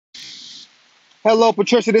Hello,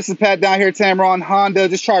 Patricia. This is Pat down here at Tameron Honda.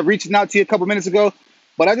 Just tried reaching out to you a couple minutes ago,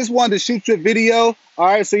 but I just wanted to shoot you a video. All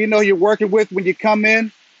right, so you know who you're working with when you come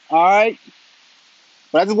in. All right,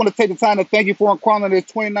 but I just want to take the time to thank you for inquiring this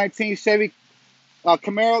 2019 Chevy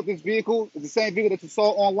Camaro. This vehicle is the same vehicle that you saw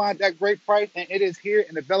online at that great price, and it is here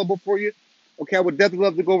and available for you. Okay, I would definitely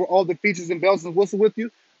love to go over all the features and bells and whistles with you.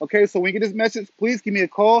 Okay, so when you get this message, please give me a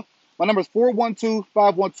call. My number is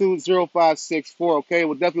 412-512-0564. Okay,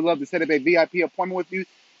 we'll definitely love to set up a VIP appointment with you,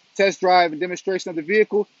 test drive and demonstration of the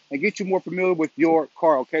vehicle, and get you more familiar with your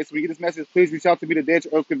car. Okay, so when you get this message, please reach out to me today at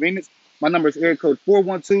your earliest convenience. My number is area code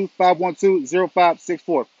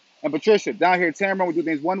 412-512-0564. And Patricia, down here at Tameron, we do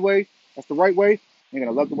things one way. That's the right way. You're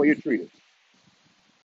going to love the way you're treated.